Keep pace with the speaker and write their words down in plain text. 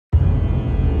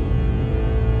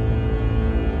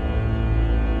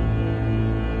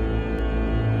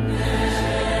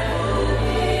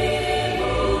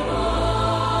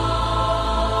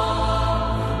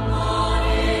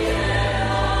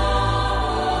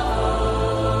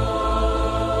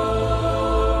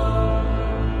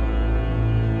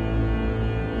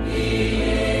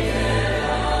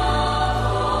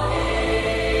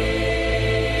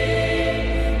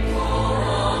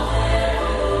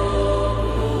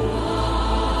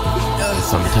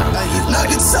Sometimes I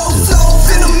get so slow,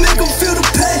 finna make them feel the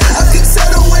pain. I can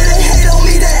tell the way they hate on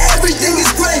me that everything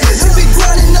is great. You be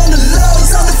grinding on the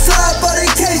lows, on the fly, but they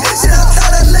can't. Shit, I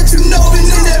thought I'd let you know, and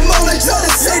in that moment try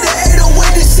to say that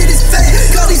 808, this shit is fake.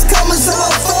 Got these comments on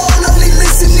my phone, only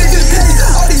listen if it pays.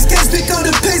 All these games pick up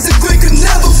the pace, the great could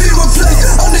never be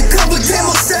replaced. On the cover, came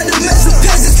on set, the mess of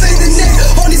pages, fade the name.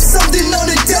 Only something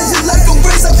on the desert like a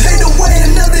race, I paid away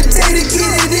another day to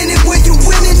get it in it. When you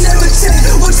win, it never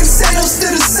change. What you say don't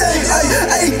still the same.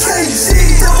 AKG,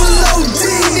 double OD,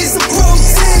 need some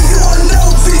protein. You on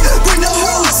OP, bring the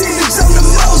whole team and jump the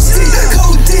most deep.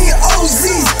 Codeine,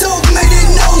 OZs, dope made it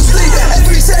nosebleed.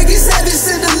 Every check is heavy,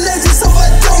 send the legend so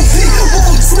I don't peek.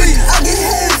 Won't tweet, I get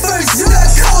head first, you got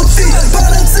cold feet. Bow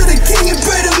down to the king and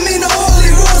pray to me, no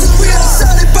holy rosary. I'm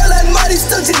shining bright like mighty,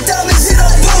 touching diamonds, shit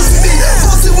on post me.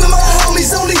 Posted with my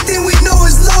homies, only thing we know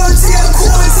is loyalty. I'm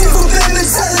quarantined from bad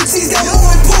mentalities, got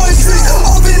more important trees.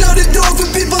 Open up the door for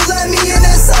people like me, and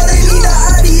that's all they need. The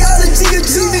ideology of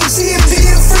GVG and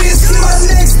being free is my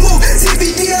next move.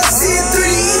 TBD, I see it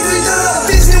 3D, even though the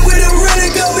vision with a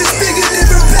renegade is bigger than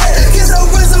prepared. Guess I'll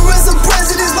resurrect some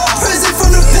presidents, my present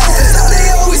from the past. Now they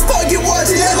always pocket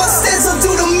watching, and my stance up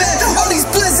to the mat. All these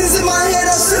blessings in my head,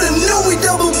 I should've knew we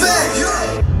double back.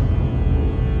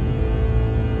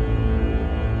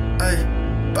 Hey,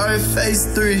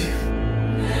 BIRDFACE 3.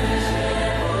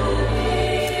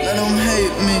 Let them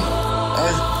hate me.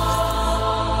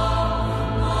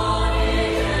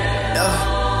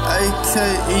 A.K.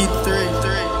 3.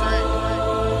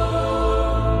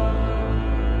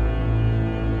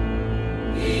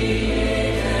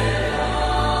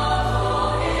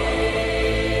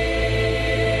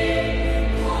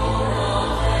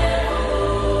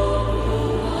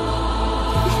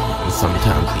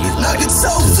 sometimes these I get so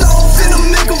slow, finna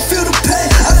make them feel the pain.